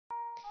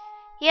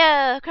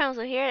Yo, Chronos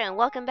here, and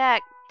welcome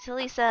back to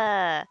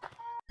Lisa.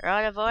 We're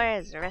on a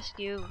voyage to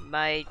rescue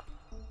my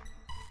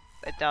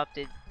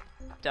adopted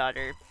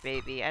daughter,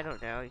 maybe. I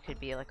don't know. It could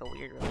be like a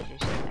weird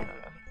relationship. I don't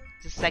know.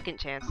 It's a second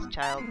chance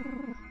child.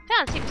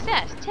 Found secret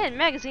stash. 10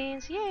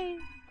 magazines. Yay.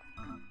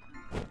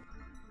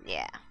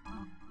 Yeah.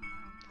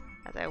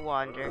 As I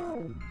wander.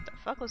 What the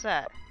fuck was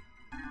that?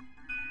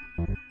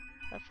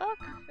 The fuck?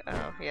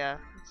 Oh, yeah.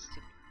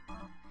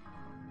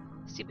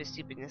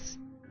 Stupidness.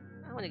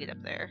 I want to get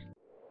up there.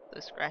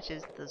 Those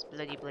scratches, those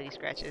bloody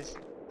scratches.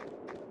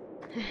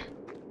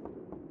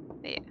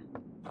 Yeah.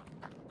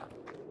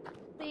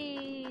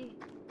 Whee!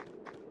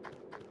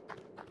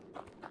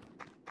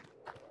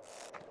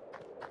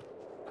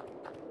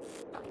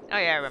 Oh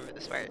yeah, I remember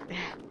this part.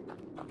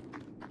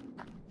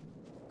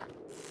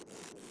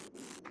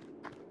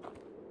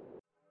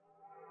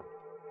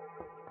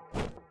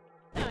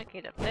 Now I can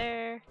get up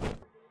there.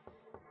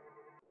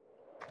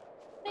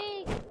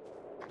 Whee!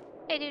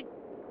 Hey dude!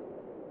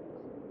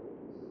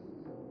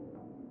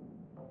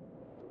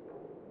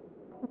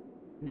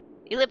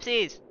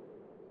 Ellipses!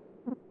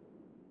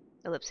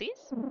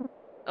 Ellipses?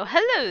 Oh,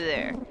 hello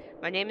there!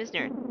 My name is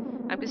Nerd.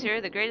 I'm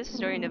considered the greatest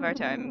historian of our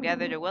time. I've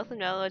gathered a wealth of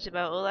knowledge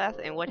about Olath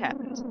and what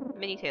happened.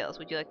 Many tales.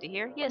 Would you like to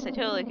hear? Yes, I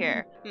totally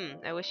care.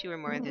 I wish you were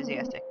more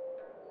enthusiastic.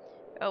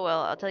 Oh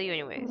well, I'll tell you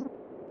anyways.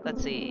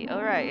 Let's see.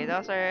 Alright, it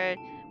all started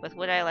with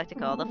what I like to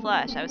call the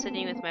flash. I was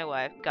sitting with my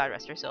wife, God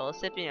rest her soul,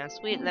 sipping on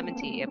sweet lemon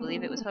tea. I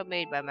believe it was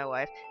homemade by my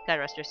wife, God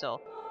rest her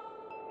soul.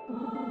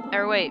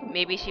 Or wait,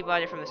 maybe she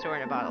bought it from the store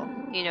in a bottle.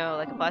 You know,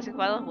 like a plastic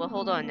bottle? Well,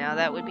 hold on now.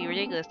 That would be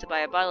ridiculous to buy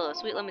a bottle of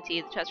sweet lemon tea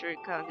that transferred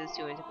contents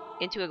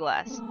into a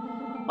glass.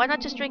 Why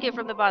not just drink it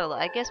from the bottle?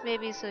 I guess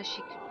maybe so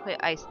she could put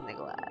ice in the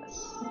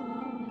glass.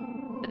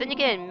 But then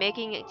again,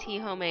 making tea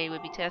homemade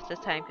would be just as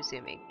time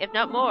consuming, if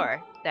not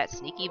more. That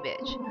sneaky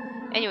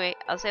bitch. Anyway,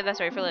 I'll save that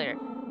story for later.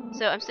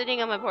 So I'm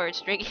sitting on my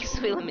porch drinking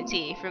sweet lemon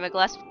tea from a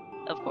glass,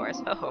 of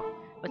course. Oh,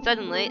 but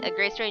suddenly a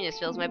great strangeness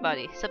fills my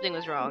body. Something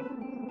was wrong.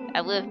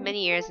 I've lived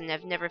many years and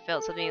I've never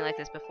felt something like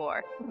this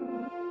before.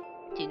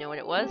 Do you know what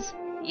it was?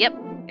 Yep,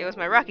 it was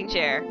my rocking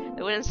chair.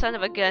 The wooden son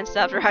of a gun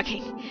stopped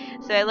rocking.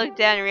 So I looked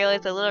down and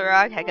realized a little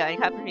rock had gotten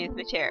caught beneath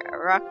the chair. A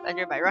rock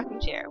under my rocking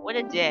chair. What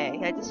a day.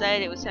 I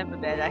decided it was time for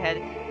bed.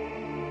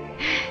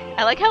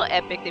 I like how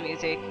epic the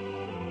music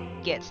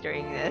gets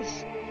during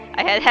this.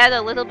 I had had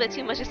a little bit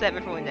too much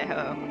excitement for one day.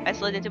 Oh. I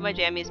slid into my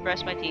jammies,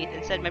 brushed my teeth,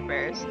 and said my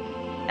prayers.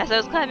 As I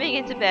was climbing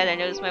into bed, I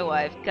noticed my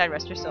wife, God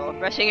rest her soul,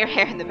 brushing her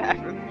hair in the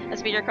bathroom.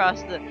 As I beat her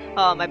across the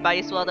hall, my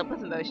body swelled up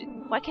with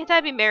emotion. Why can't I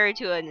be married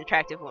to an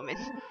attractive woman?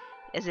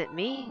 Is it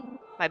me?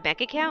 My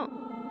bank account?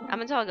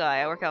 I'm a tall guy.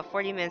 I work out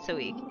 40 minutes a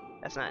week.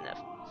 That's not enough.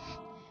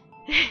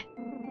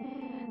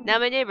 Now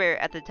my neighbor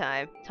at the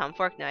time, Tom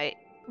Forknight,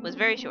 was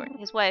very short.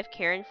 His wife,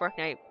 Karen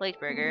Forknight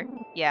Plateberger,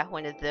 yeah,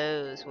 one of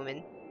those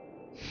women.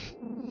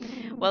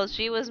 Well,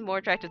 she was more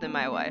attractive than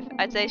my wife.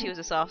 I'd say she was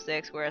a soft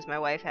 6, whereas my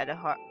wife had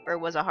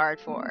was a hard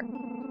 4.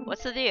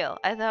 What's the deal?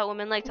 I thought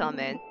women liked tall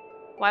men.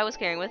 Why was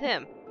Karen with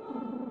him?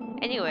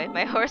 Anyway,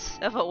 my horse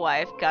of a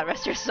wife, God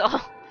rest her soul,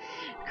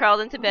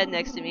 crawled into bed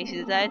next to me. She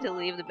decided to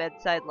leave the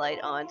bedside light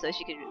on so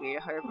she could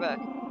read her book.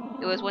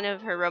 It was one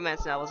of her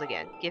romance novels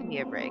again. Give me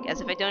a break.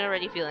 As if I don't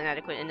already feel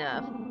inadequate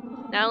enough.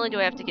 Not only do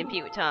I have to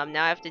compete with Tom,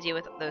 now I have to deal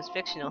with those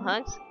fictional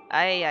hunks.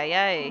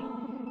 Ay.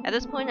 At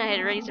this point, I had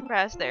already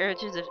suppressed the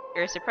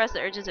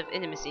urges of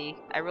intimacy.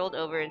 I rolled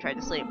over and tried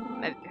to sleep.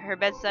 Her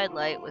bedside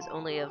light was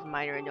only of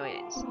minor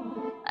annoyance.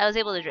 I was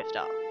able to drift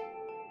off.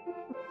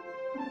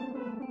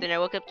 Then I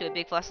woke up to a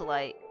big flash of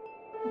light.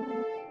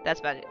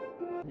 That's about it.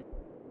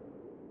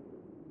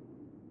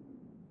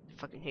 I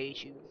fucking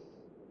hate you.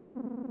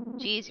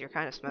 Jeez, you're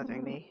kind of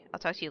smothering me. I'll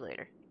talk to you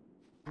later.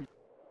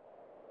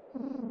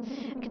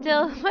 I can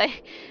tell by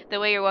the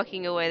way you're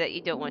walking away that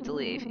you don't want to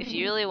leave. If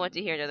you really want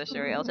to hear another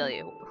story, I'll tell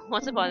you.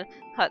 Once upon a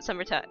hot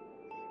summer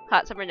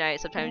night,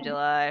 sometime in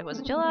July. Was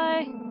it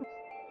July?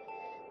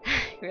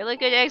 Really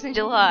good eggs in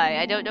July.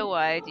 I don't know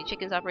why. Do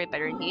chickens operate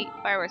better in heat?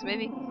 Fireworks,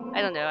 maybe?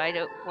 I don't know. I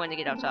don't want to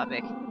get off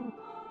topic.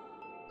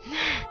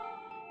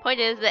 Point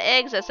is, the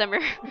eggs that summer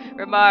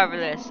were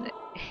marvelous.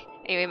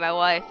 Anyway, my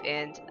wife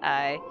and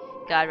I,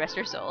 God rest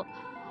her soul,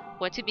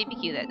 went to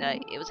BBQ that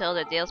night. It was held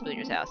at Dale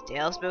Spooner's house.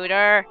 Dale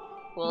Spooner!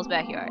 Will's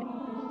backyard.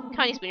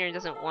 Connie Spooner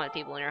doesn't want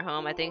people in her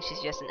home. I think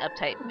she's just an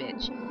uptight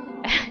bitch.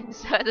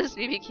 So at this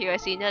BBQ, I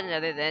see none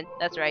other than,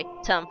 that's right,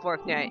 Tom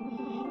Forknight.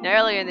 Now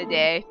earlier in the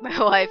day, my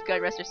wife,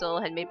 God rest her soul,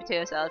 had made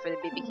potato salad for the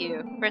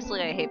BBQ.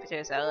 Personally, I hate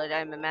potato salad.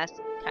 I'm a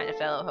masked kind of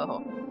fellow, ho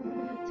ho.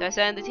 So I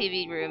sat in the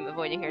TV room,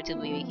 avoiding her to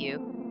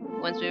BBQ.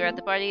 Once we were at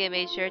the party, I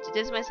made sure to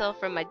distance myself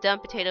from my dumb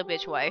potato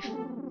bitch wife.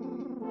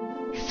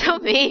 So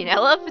mean. I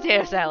love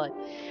potato salad.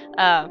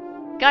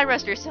 God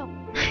rest her soul.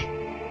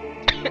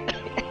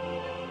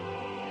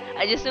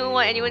 I just didn't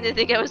want anyone to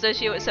think I was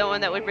associated with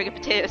someone that would bring a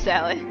potato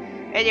salad.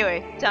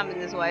 Anyway, Tom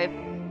and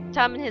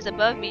his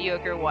above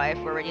mediocre wife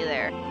were already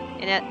there.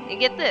 And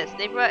get this,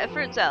 they brought a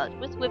fruit salad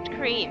with whipped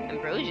cream,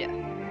 ambrosia.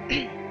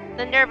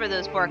 The nerve of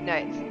those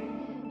Forknights.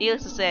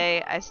 Needless to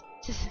say,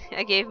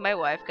 I gave my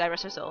wife, God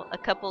rest her soul, a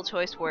couple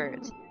choice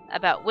words.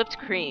 about whipped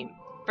cream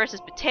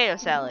versus potato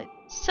salad.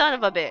 Son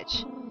of a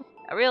bitch.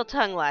 A real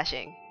tongue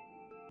lashing.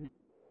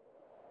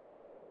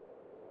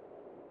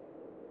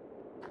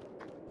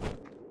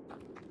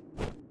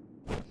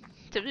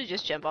 Simply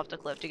just jump off the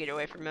cliff to get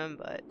away from him,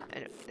 but I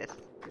don't think that's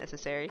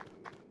necessary.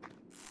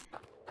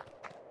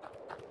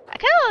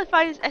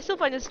 I still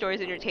find the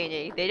stories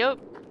entertaining.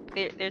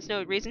 There's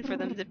no reason for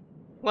them to.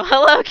 Well,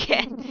 hello,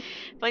 Ken.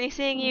 Funny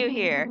seeing you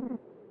here.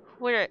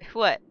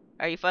 What?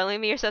 Are you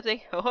following me or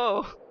something? Ho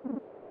ho.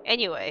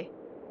 Anyway,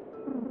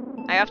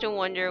 I often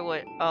wonder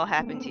what all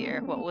happened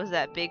here. What was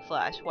that big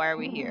flash? Why are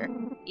we here?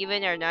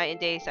 Even our night and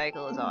day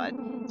cycle is odd.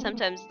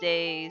 Sometimes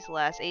days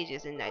last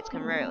ages and nights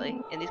come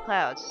rarely. And these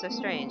clouds, so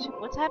strange.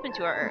 What's happened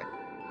to our Earth?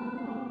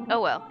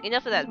 Oh well,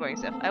 enough of that boring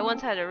stuff. I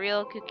once had a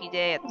real kooky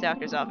day at the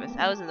doctor's office.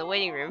 I was in the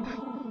waiting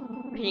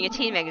room, reading a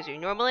teen magazine.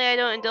 Normally I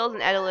don't indulge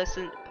in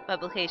adolescent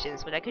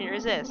publications, but I couldn't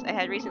resist. I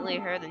had recently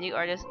heard the new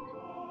artist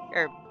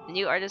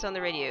on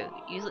the radio,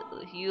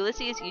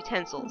 Ulysses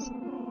Utensils.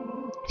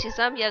 She's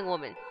some young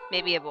woman,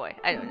 maybe a boy,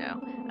 I don't know.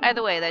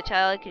 Either way, that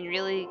child can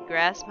really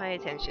grasp my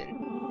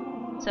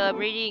attention. So I'm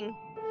reading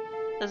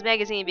this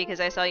magazine because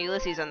I saw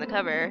Ulysses on the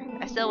cover.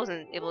 I still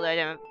wasn't able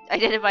to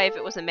identify if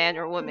it was a man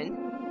or a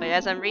woman. But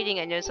as I'm reading,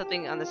 I notice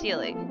something on the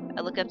ceiling.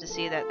 I look up to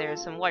see that there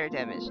is some water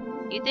damage.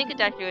 You'd think a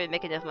doctor would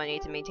make enough money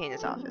to maintain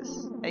his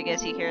office. I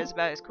guess he cares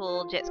about his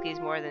cool jet skis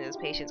more than his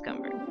patient's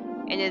comfort.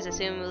 And his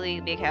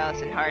assumably big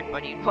house and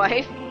hard-bodied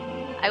wife.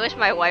 I wish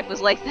my wife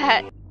was like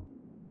that.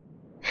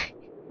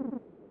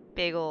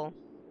 Big ol'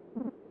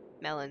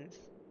 melons.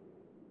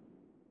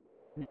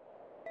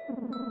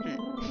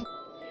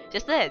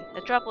 Just then,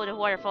 a droplet of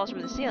water falls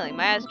from the ceiling.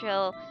 My eyes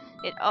trail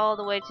it all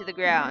the way to the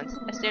ground.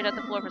 I stared at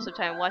the floor for some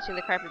time, watching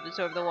the carpet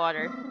absorb the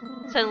water.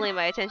 Suddenly,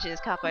 my attention is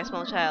caught by a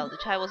small child. The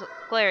child was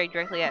glaring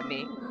directly at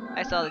me.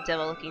 I saw the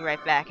devil looking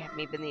right back at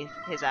me beneath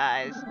his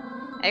eyes.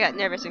 I got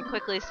nervous and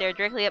quickly stared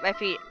directly at my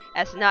feet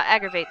as to not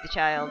aggravate the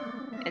child.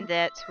 And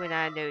that's when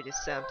I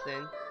noticed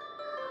something.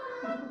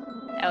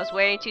 I was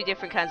wearing 2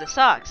 different kinds of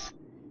socks.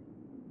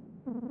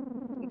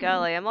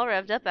 Golly, I'm all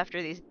revved up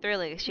after these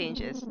thrilling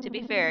exchanges. To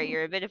be fair,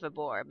 you're a bit of a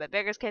bore, but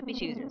beggars can't be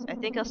choosers. I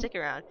think I'll stick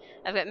around.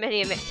 I've got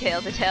many a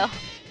tale to tell.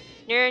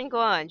 Nern, go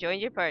on, join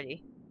your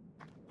party.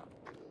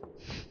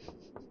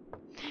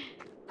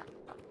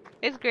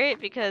 It's great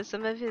because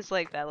some of his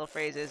battle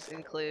phrases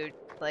include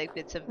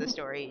bits of the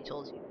story he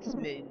told you.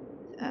 Smooth,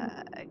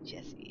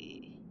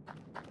 Jesse.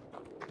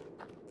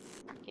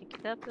 Can't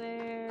get up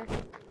there.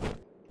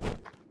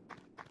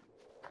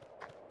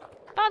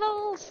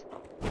 Bottles.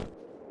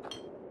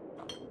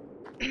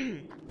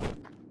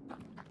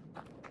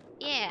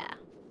 Yeah.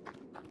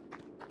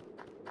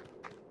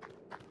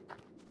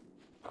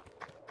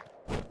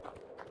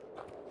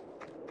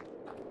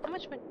 How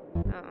much money?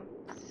 Oh,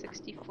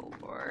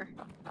 64.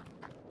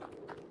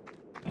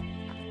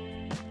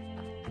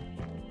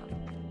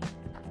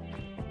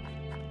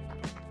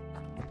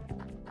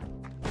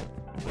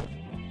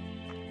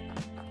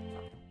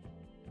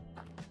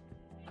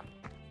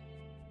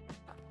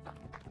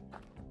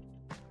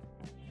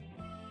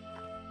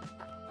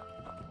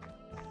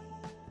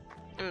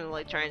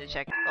 I'm trying to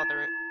check all the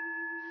room.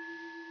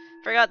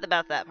 Forgot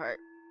about that part.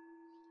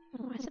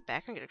 Why is the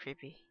background getting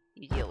creepy?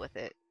 You deal with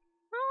it.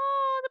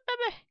 Oh, the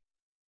baby.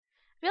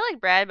 I feel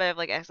like Brad might have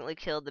accidentally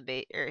killed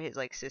the his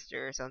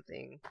sister or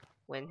something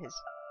when his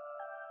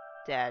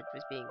dad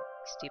was being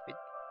stupid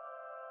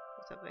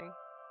or something.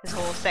 His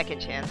whole second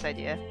chance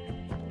idea.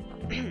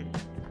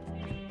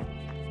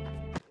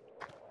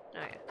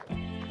 Oh yeah.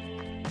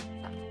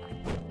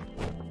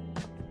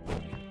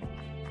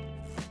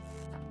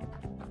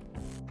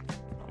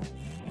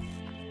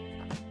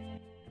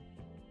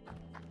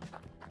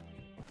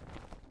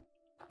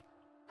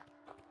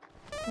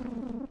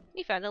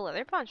 You found a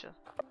leather poncho.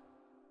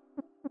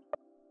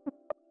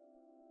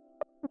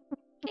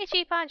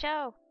 Itchy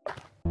poncho!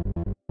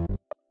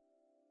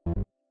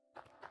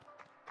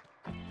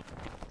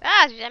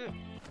 Ah, damn it.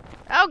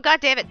 Oh, god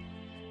damn it!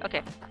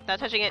 Okay, not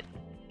touching it.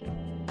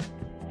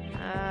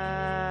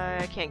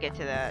 I can't get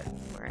to that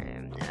where I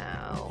am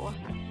now.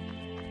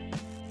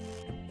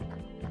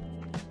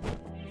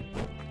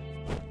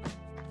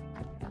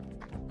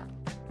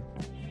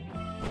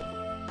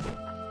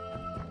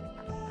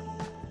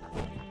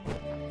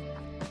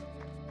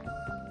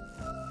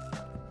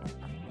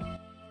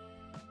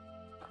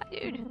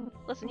 Dude,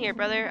 listen here,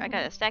 brother. I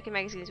got a stack of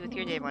magazines with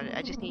your name on it.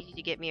 I just need you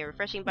to get me a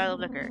refreshing bottle of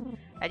liquor.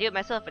 I do it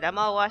myself, but I'm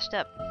all washed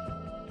up.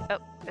 Oh,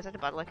 is that a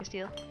bottle I can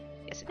steal?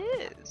 Yes, it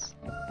is.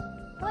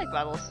 I like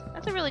bottles.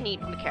 That's a really neat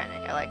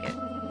mechanic. I like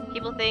it.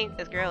 People think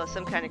this girl is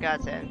some kind of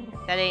godsend.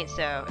 That ain't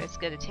so. It's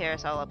gonna tear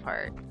us all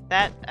apart.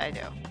 That, I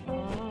know.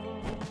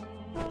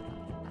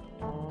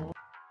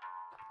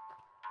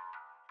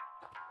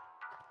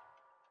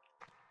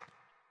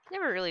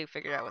 Never really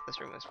figured out what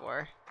this room was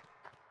for.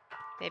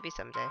 Maybe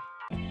someday.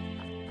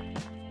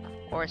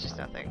 Or it's just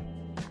nothing.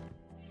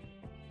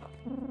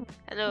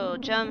 Hello,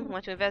 chum.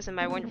 Want to invest in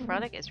my wonderful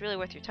product? It's really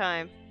worth your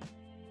time.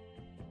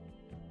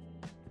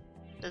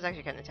 That's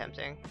actually kind of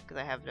tempting, because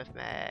I have enough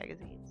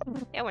magazines.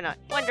 Yeah, why not?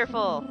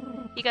 Wonderful!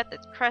 You got the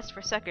crust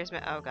for suckers,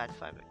 man. Oh god,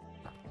 fine.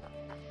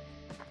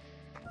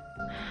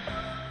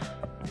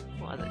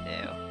 What does it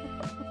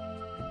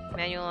do?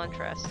 Manual on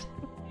trust.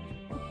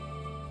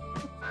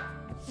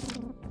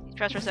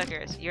 Trust for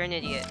suckers. You're an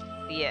idiot.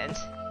 The end.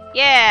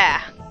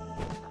 Yeah!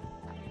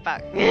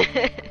 Fuck.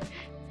 The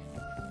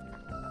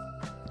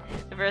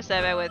first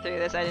time I went through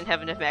this, I didn't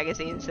have enough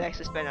magazines to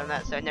actually spend on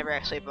that, so I never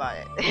actually bought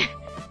it.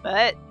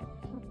 But,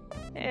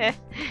 eh.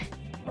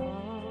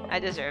 I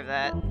deserve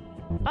that.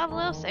 Bottle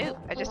of soup.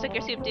 I just took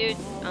your soup, dude.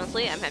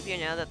 Honestly, I'm happier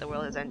now that the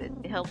world has ended.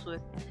 It helps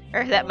with,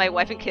 or that my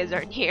wife and kids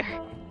aren't here.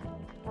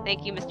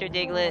 Thank you, Mr.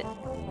 Diglett.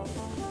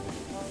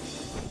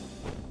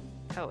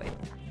 Oh wait.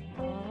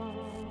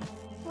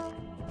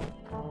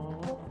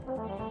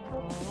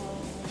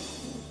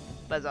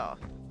 Buzz off.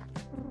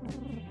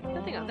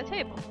 Nothing on the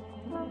table.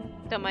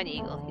 Don't mind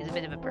Eagle. He's a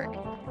bit of a prick.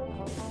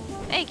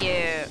 Thank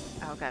you.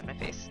 Oh god, my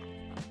face.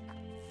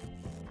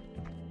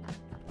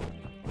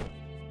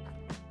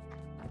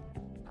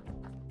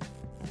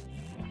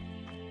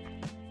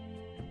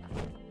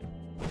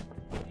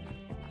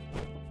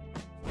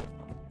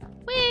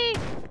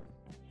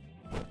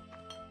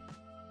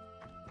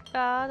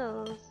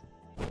 Bottles.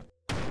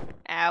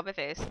 Ow, my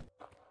face.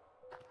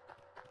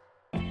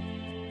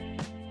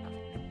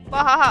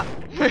 Wahaha!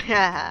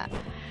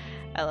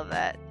 I love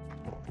that.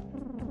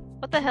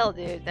 What the hell,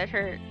 dude? That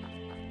hurt.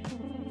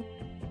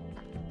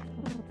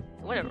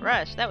 What a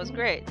rush. That was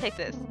great. Take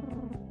this.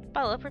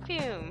 Bottle of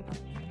perfume.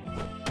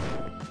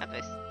 My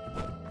face.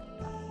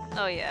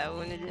 Oh yeah, I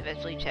wanted to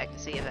eventually check to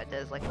see if that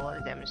does like a lot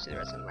of damage to the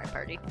rest of my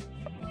party.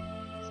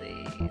 Let's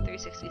see,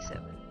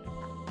 367.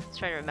 Let's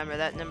try to remember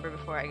that number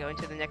before I go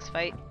into the next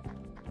fight.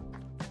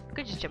 I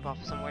could just jump off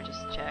somewhere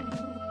just to check.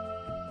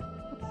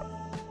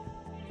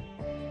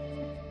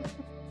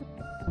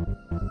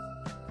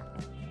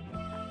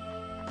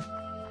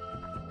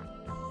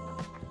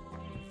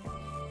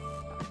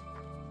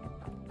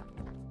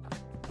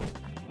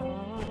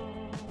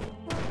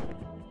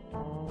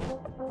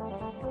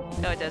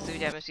 Oh, it does do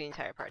damage to the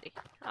entire party.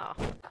 Oh.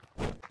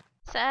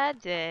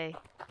 Sad day.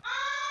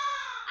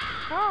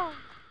 Oh.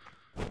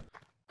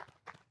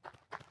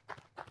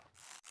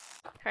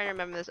 Trying to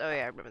remember this. Oh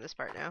yeah, I remember this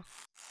part now.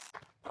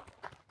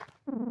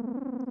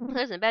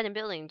 There's an abandoned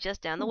building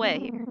just down the way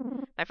here.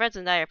 My friends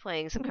and I are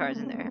playing some cards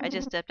in there. I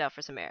just stepped out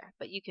for some air,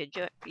 but you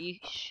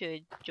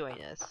should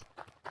join us.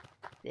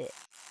 Yeah.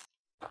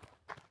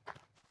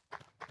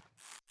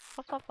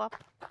 Flop flop flop.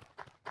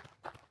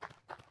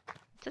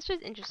 It's such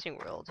an interesting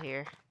world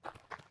here.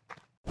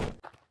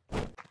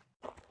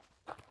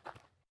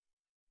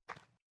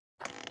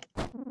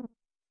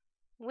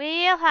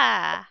 Wheel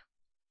ha!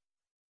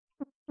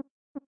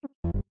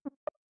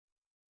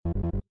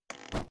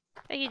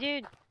 Thank you,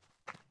 dude.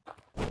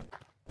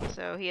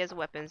 So he has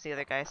weapons, the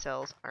other guy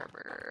sells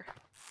armor.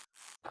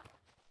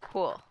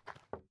 Cool.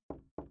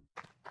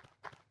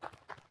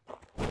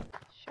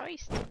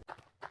 Shoist.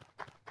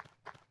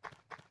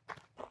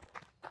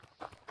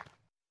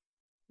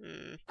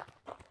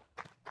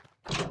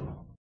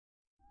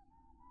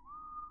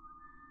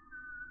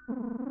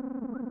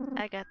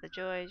 I got the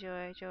joy,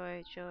 joy,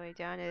 joy, joy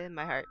down in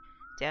my heart.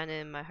 Down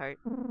in my heart.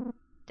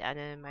 Down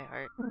in my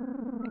heart.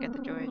 I got the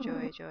joy,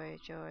 joy, joy,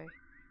 joy.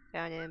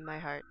 Down in my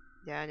heart.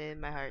 Down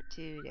in my heart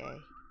today.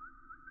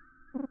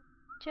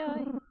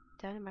 Joy.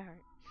 Down in my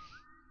heart.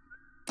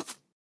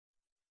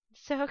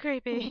 So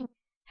creepy.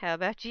 How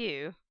about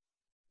you?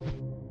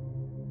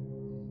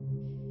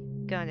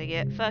 Gonna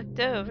get fucked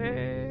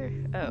over.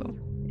 Oh,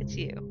 it's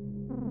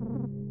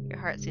you. Your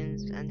heart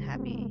seems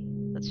unhappy.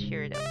 Let's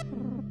cheer it up.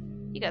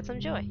 You got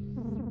some joy.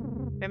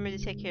 Remember to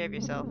take care of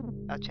yourself.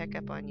 I'll check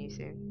up on you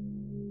soon.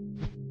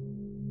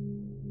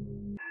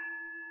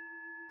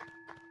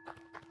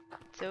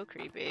 So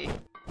creepy.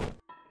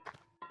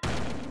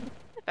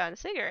 I found a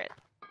cigarette.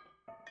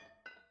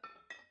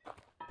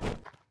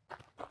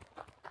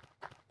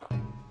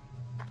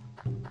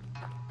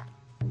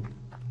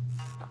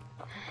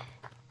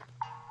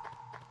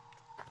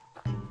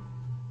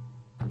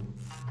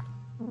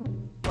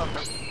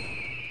 Welcome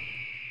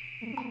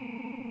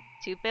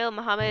to Bill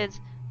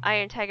Muhammad's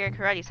Iron Tiger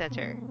Karate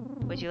Center.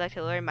 Would you like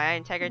to learn my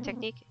Iron Tiger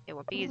technique? It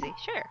won't be easy.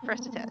 Sure,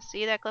 first a test.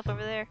 See that cliff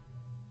over there?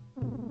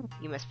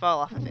 You must fall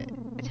off of it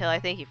until I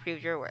think you've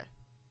proved your worth.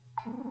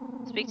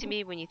 Speak to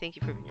me when you think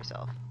you've proven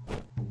yourself.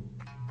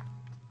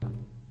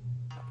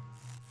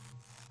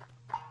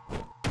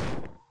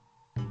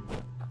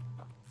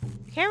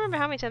 I can't remember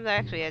how many times I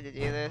actually had to do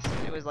this.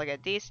 It was like a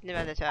decent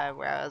amount of time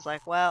where I was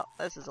like, well,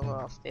 this is a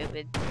little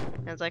stupid.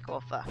 And I was like,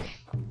 well, fuck.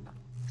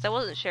 Because I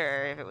wasn't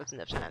sure if it was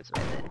enough times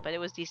with it, but it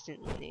was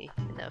decently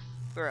enough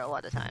for a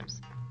lot of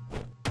times.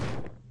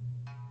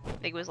 I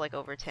think it was like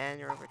over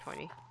 10 or over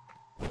 20.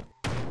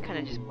 Kind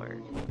of just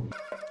blurred.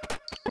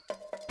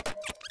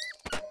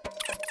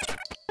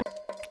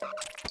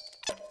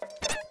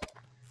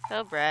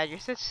 Oh, Brad, you're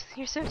so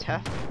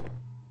tough.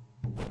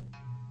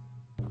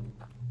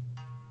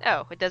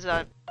 Oh, it does it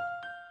on...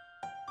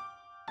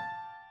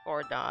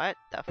 Or not.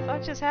 The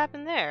fuck just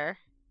happened there?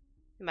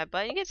 Did my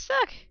button get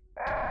stuck?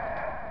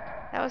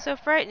 That was so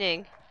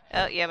frightening.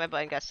 Oh, yeah, my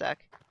button got stuck.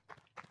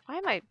 Why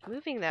am I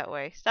moving that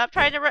way? Stop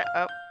trying to run.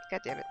 Oh,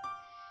 god damn it.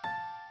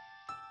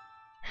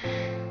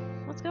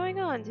 What's going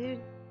on, dude?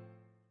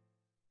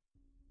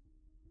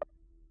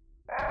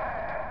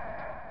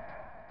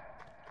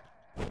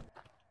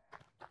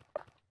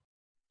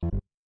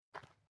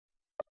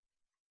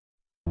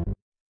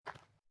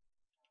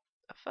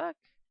 The fuck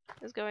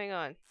is going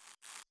on?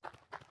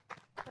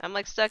 I'm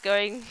like stuck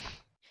going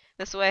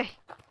this way.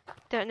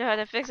 Don't know how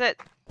to fix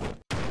it.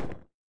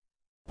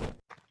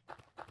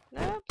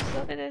 Nope,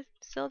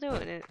 still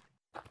doing it.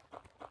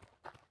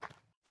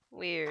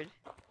 Weird.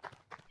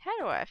 How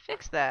do I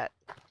fix that?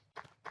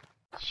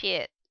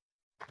 Shit.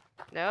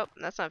 Nope,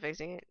 that's not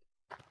fixing it.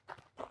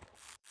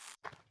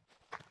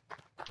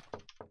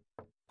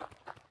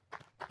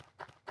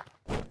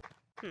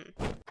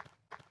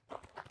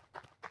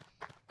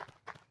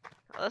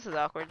 Oh, this is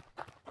awkward.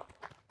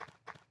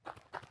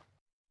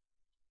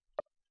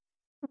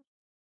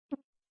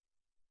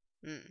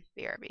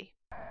 BRB.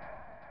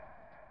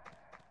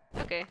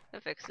 Okay, I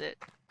fixed it.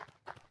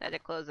 I had to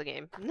close the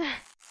game.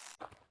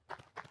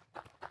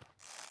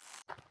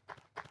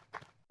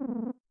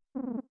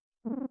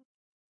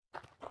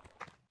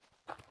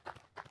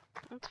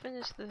 Let's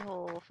finish the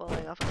whole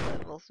falling off a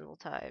cliff multiple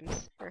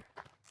times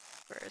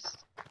first.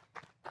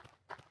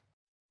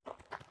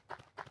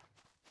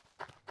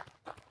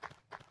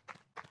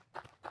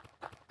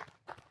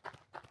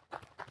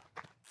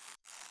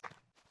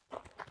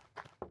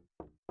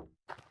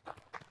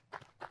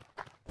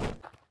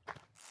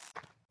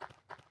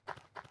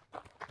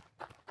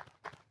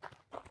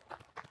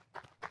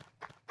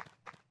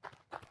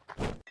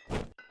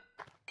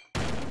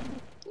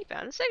 You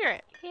found a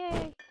cigarette!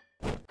 Yay!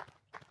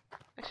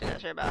 Actually,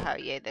 not sure about how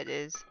yay that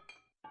is.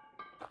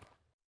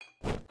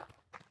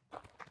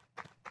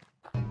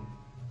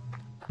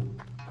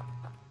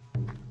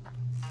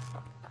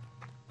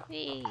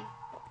 Whee!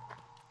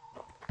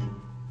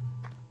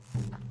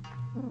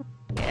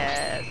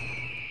 Yes!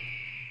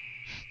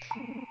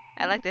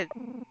 I like the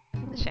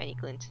shiny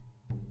glint.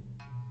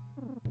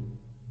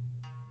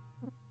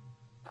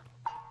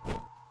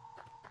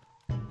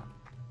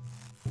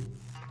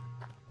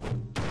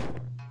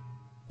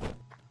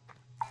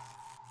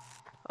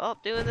 Oh,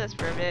 doing this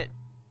for a bit.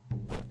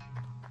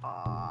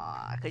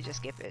 Aw, I could just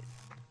skip it.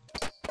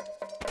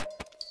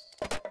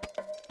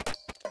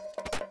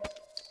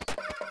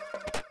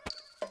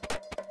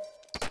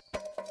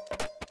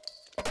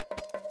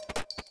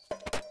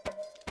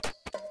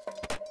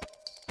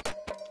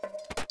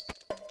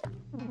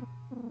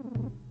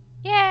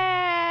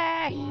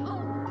 Yay!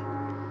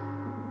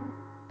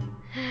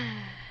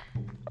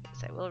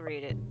 Yes, I will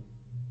read it.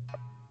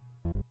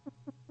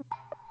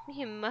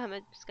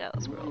 Muhammad Skull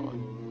Scroll.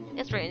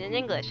 It's written in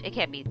English. It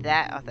can't be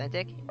that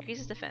authentic.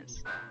 Increases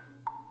defense.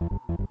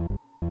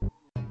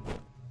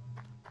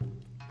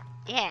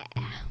 Yeah!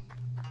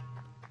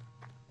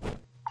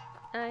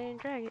 Iron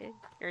Dragon.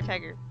 Or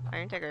Tiger.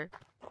 Iron Tiger.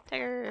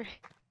 Tiger!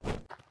 Oh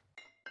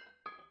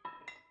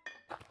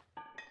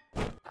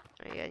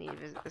yeah, I need to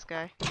visit this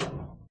guy.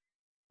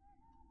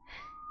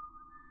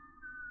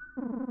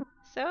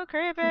 So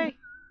creepy!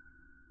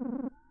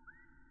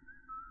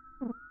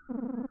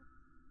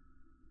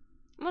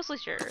 Mostly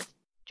sure.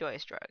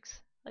 Joyous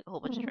drugs. Like a whole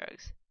bunch of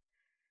drugs.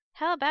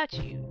 How about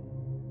you?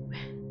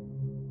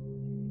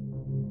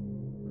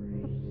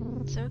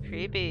 So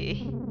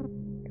creepy.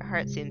 Your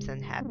heart seems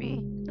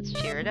unhappy. Let's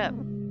cheer it up.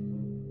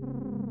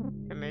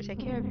 Remember to take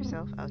care of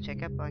yourself. I'll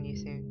check up on you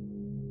soon.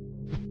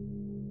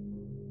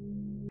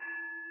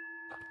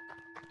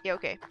 Yeah,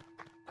 okay.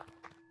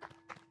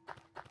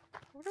 I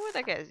wonder what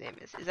that guy's name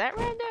is. Is that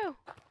Rando?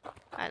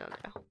 I don't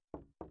know.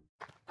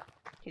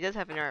 He does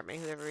have an army,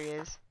 whoever he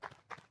is.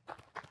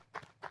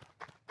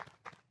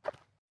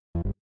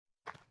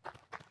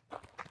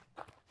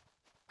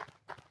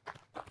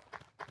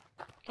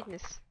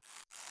 Goodness.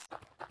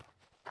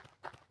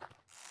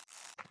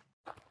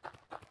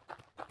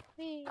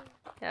 Whee.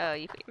 Oh,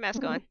 you put your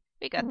mask on.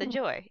 We got the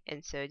joy,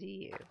 and so do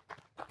you.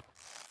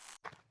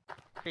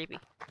 Creepy.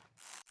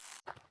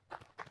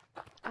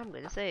 I'm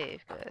gonna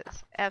save,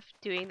 cause F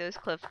doing those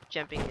cliff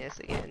jumpingness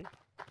again.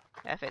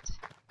 F it.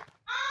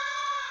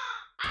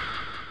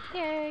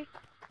 Yay!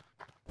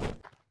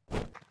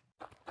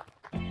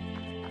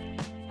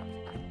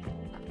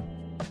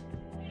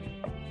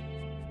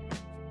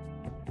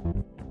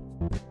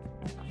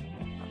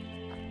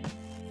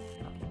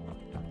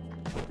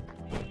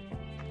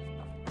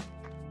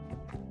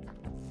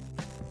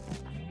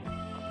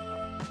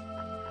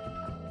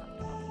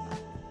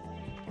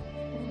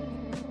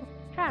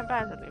 Try and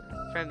buy something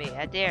from me,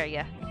 I dare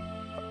ya.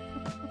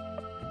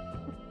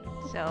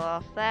 Sell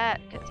off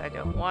that, cause I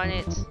don't want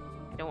it.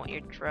 I don't want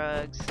your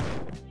drugs.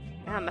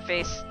 Ah, my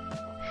face.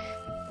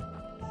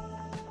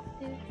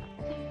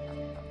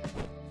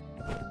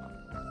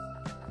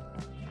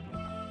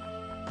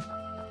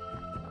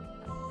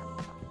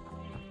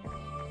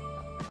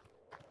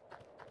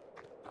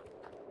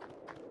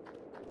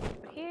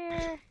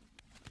 Here.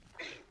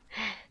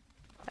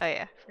 Oh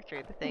yeah, for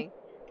through the thing.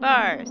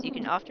 Bars! You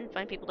can often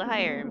find people to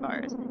hire in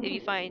bars. If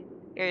you find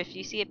If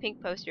you see a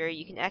pink poster,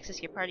 you can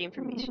access your party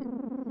information.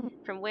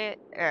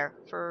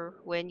 For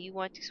when you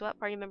want to swap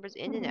party members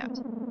in and out.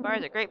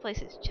 Bars are great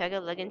places.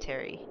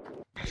 Chugga-lug-and-terry.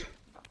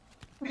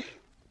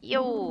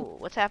 Yo,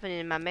 what's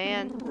happening, my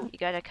man? You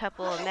got a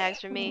couple of mags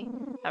for me?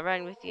 I'll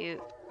run with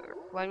you.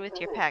 Run with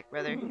your pack,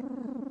 brother.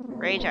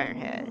 Rage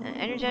Ironhead, an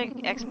energetic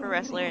expert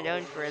wrestler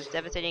known for his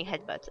devastating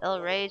headbutts.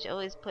 El Rage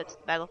always puts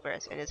the battle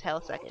first and his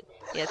health second.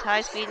 He has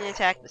high speed and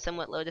attack, but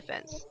somewhat low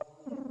defense.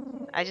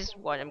 I just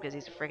want him because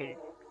he's a freaking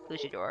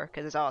luchador,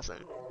 because it's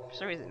awesome. For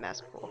some reason,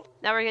 masterful.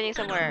 Now we're getting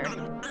somewhere.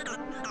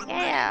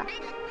 Yeah!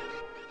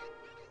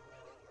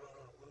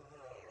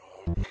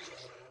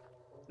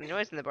 The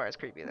noise in the bar is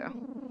creepy, though.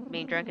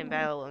 Being drunk in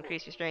battle will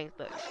increase your strength,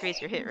 but increase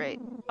your hit rate.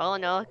 All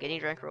in all, getting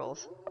drunk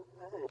rolls.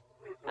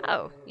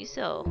 Oh, you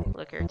sell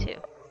liquor, too.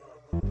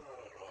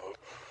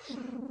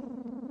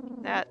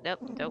 Nope,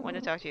 don't want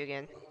to talk to you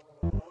again.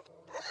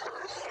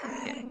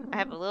 Okay. I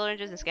have a little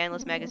interest in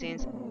scandalous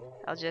magazines.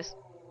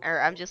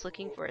 I'm just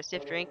looking for a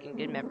stiff drink and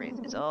good memories.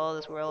 It's all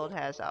this world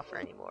has to offer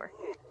anymore.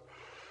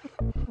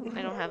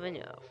 I don't have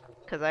enough.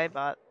 Because I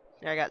got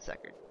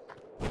suckered.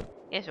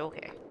 It's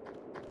okay.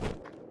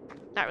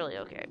 Not really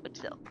okay, but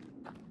still.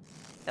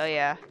 Oh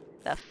yeah,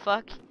 the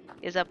fuck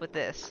is up with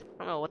this? I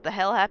don't know what the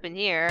hell happened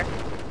here.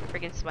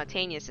 Freaking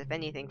spontaneous, if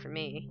anything, for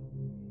me.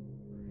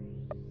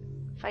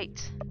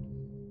 Fight.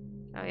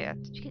 Oh yeah,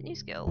 did you get new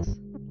skills?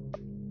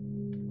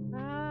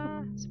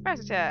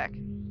 Surprise attack.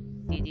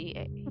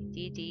 DDA.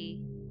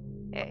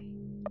 DDA.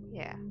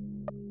 Yeah.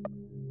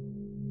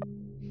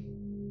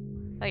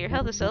 Oh, your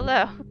health is so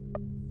low.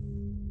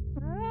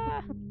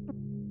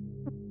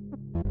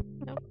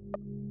 Nope.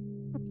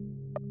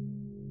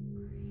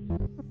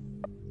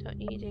 Don't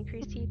need to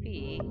increase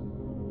TP.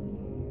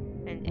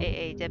 And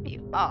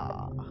AAW.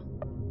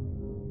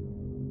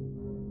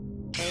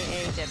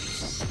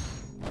 AAW.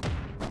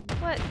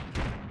 What?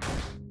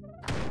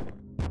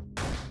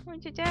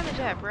 Where's your damage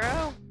at,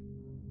 bro?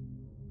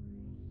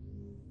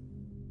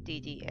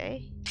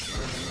 DDA.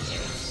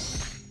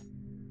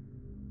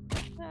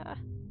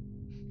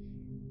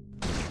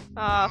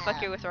 Oh,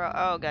 fuck your withdrawal.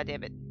 Oh, god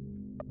damn it.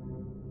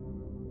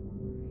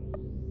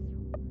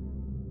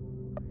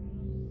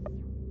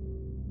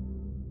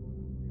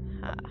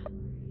 Huh.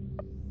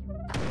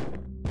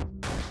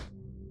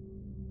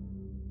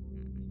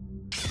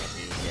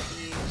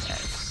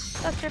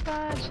 Buster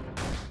Punch!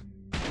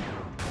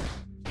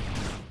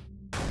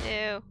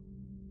 Ew.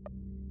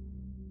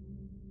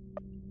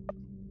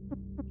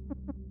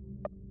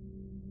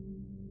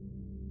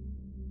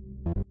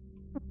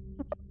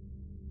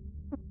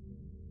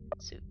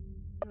 Soup.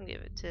 I'll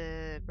give it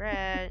to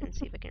Brad and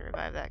see if I can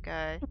revive that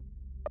guy.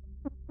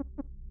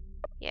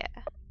 Yeah.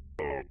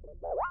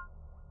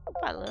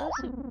 Bottle of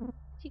soup.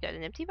 You got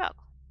an empty bottle.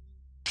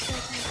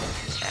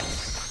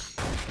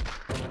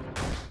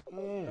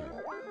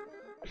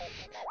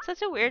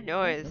 Such a weird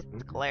noise.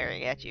 It's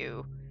glaring at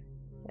you.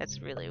 That's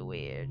really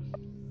weird.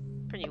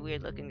 Pretty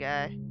weird looking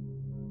guy.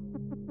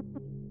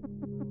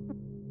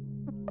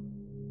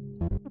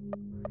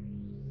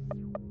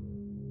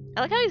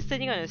 I like how he's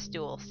sitting on a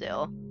stool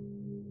still.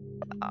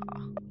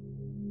 Aw.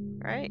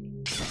 Right?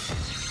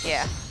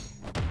 Yeah.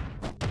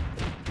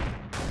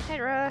 Head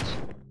rush.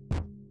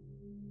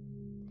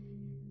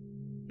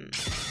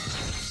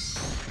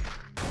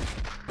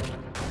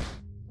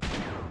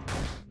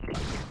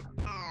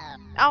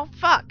 Oh,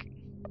 fuck!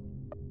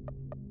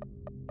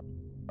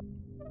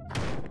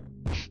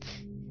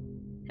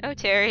 Oh,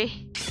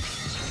 Terry.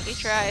 You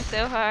try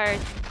so hard.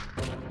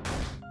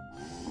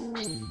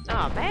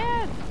 Oh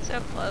man, so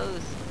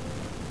close.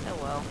 Oh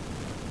well.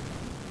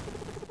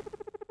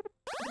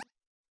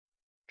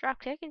 Drop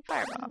kick and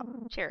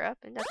fireball. Cheer up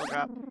and knuckle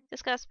drop.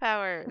 Disgust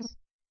powers.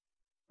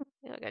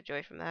 Yeah, I got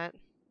joy from that.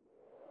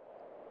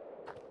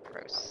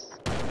 Gross.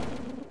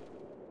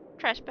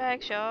 Trash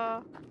bag,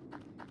 Shaw.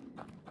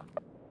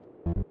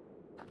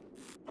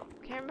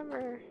 Can't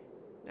remember.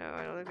 No,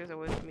 I don't think there's a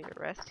way for me to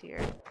rest here.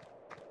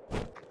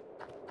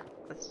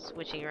 With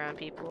switching around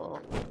people.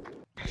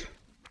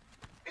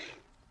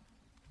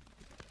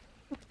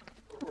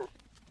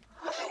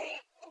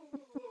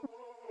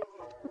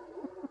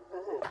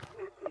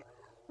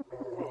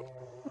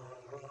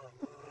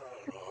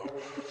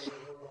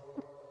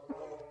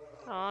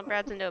 Aw,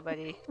 Brad's a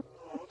nobody.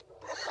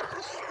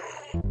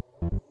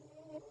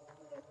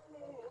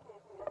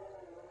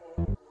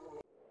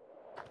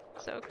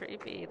 So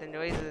creepy, the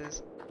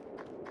noises.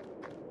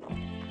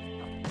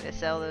 They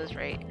sell those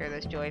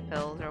those joy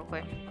pills real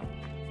quick.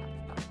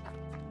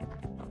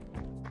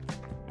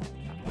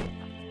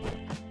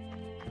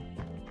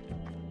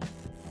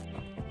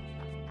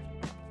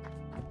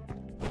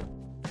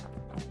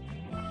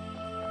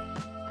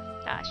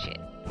 Ah, shit.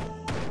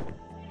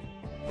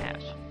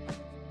 Ouch.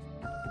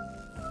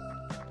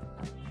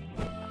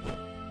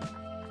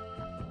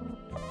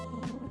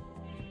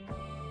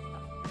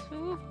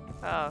 Soup?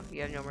 Oh,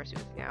 you have no more soup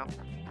now.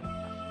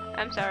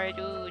 I'm sorry,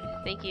 dude.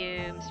 Thank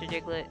you, Mr.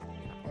 Diglett.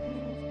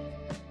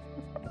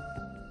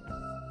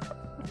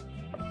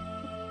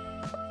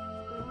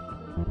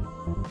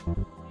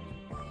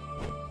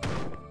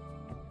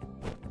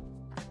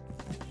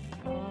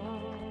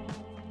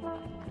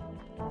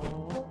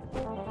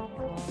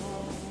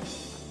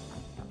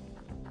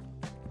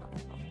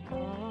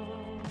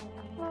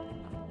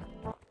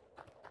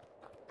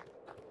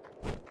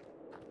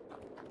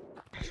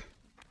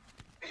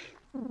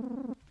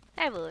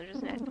 I will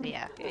just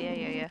yeah.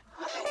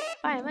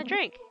 Buy him a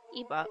drink.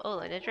 He bought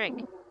Olin a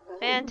drink.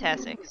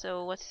 Fantastic.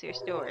 So what's your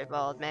story,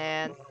 bald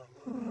man?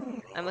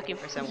 I'm looking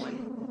for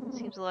someone.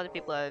 Seems a lot of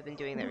people have been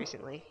doing that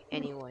recently.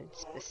 Anyone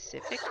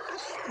specific?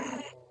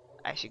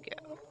 I should go.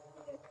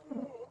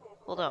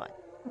 Hold on.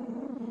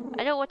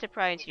 I don't want to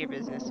pry into your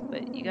business,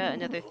 but you got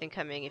another thing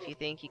coming if you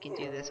think you can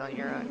do this on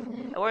your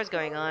own. A war's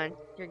going on.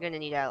 You're gonna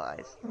need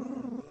allies.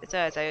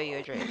 Besides, I owe you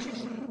a drink.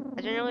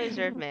 A generally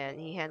reserved man,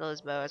 he handles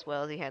his bow as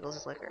well as he handles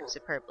his liquor,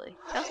 superbly.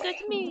 Sounds good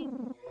to me!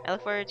 I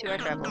look forward to our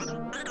travels.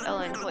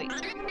 Ellen, wait.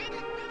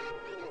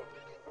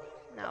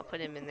 Now I'll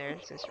put him in there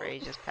since Ray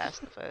just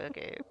passed the photo.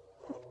 Okay,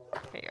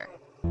 here you are.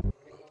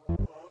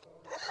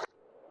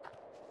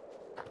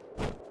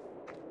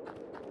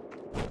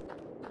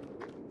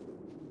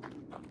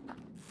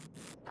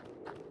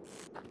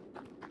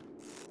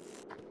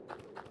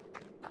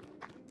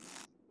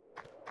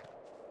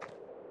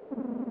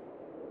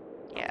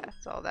 Yeah,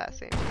 it's all that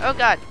same. Oh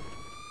god!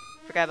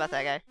 Forgot about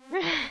that guy.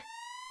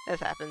 This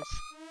happens.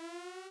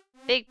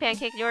 Big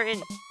Pancake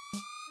Norton!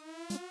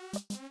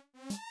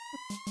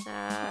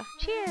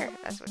 Cheer!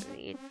 That's what I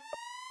need.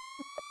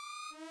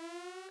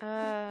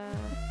 No.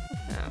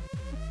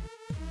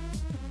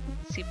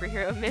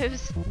 Superhero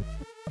moves?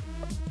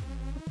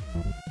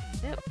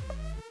 Nope.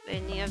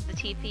 And you have the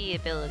TP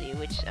ability,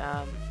 which,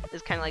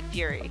 is kinda like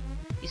Fury.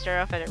 You start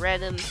off at a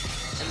random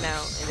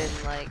amount, and then,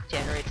 like,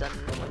 generates them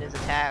when his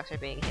attacks are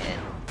being hit.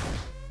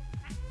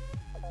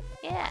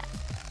 Yeah!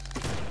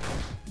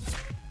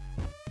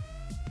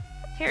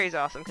 Terry's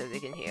awesome because he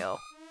can heal.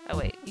 Oh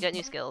wait, you got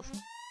new skills.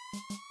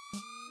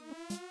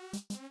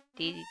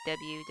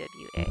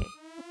 DWWA.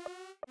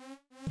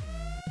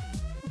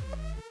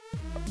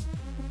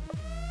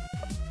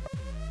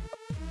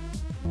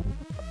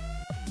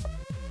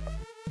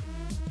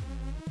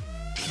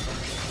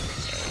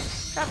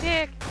 Drop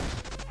kick!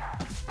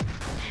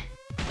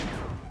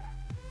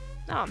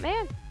 Oh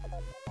man!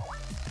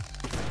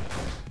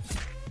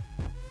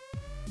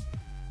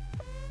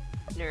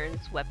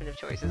 Nerd's weapon of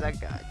choice is a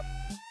gun.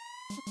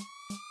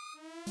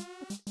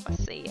 I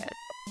see it.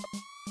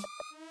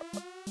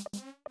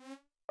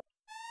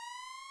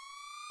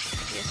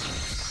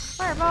 Yes.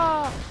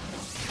 Fireball!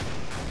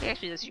 He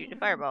actually just shoot a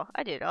fireball.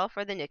 I did it all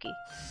for the Nikki.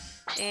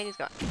 And he's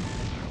gone.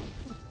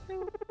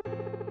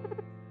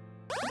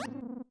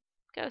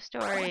 Ghost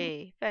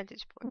story!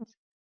 Vantage points.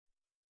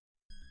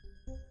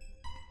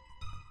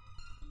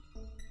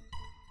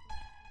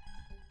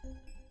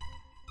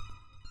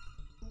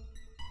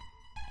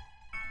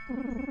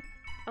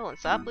 Olin,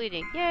 stop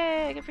bleeding.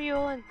 Yay! Good for you,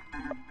 Olin!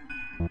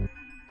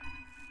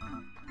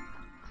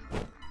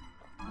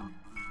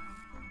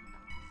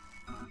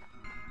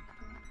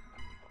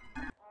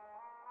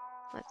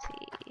 Let's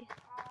see.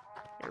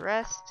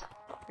 Rest,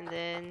 and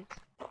then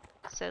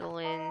settle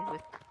in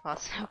with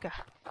lots. Oh god.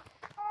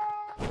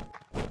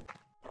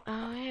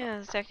 Oh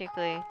yeah,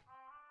 technically.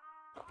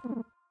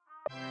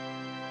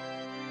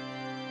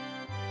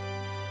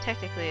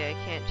 Technically, I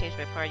can't change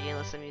my party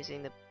unless I'm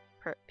using the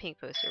pink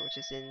poster, which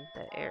is in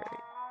that area.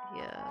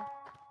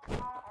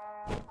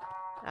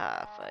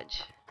 Ah,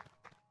 fudge.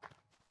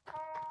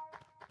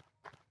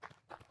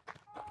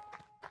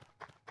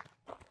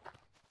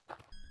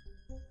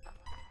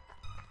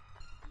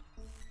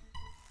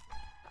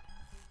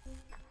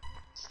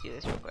 Let's do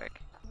this real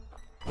quick.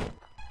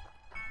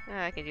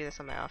 I can do this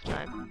on my off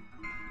time.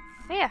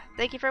 But yeah,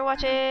 thank you for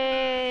watching!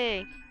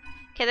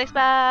 Okay, thanks,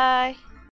 bye!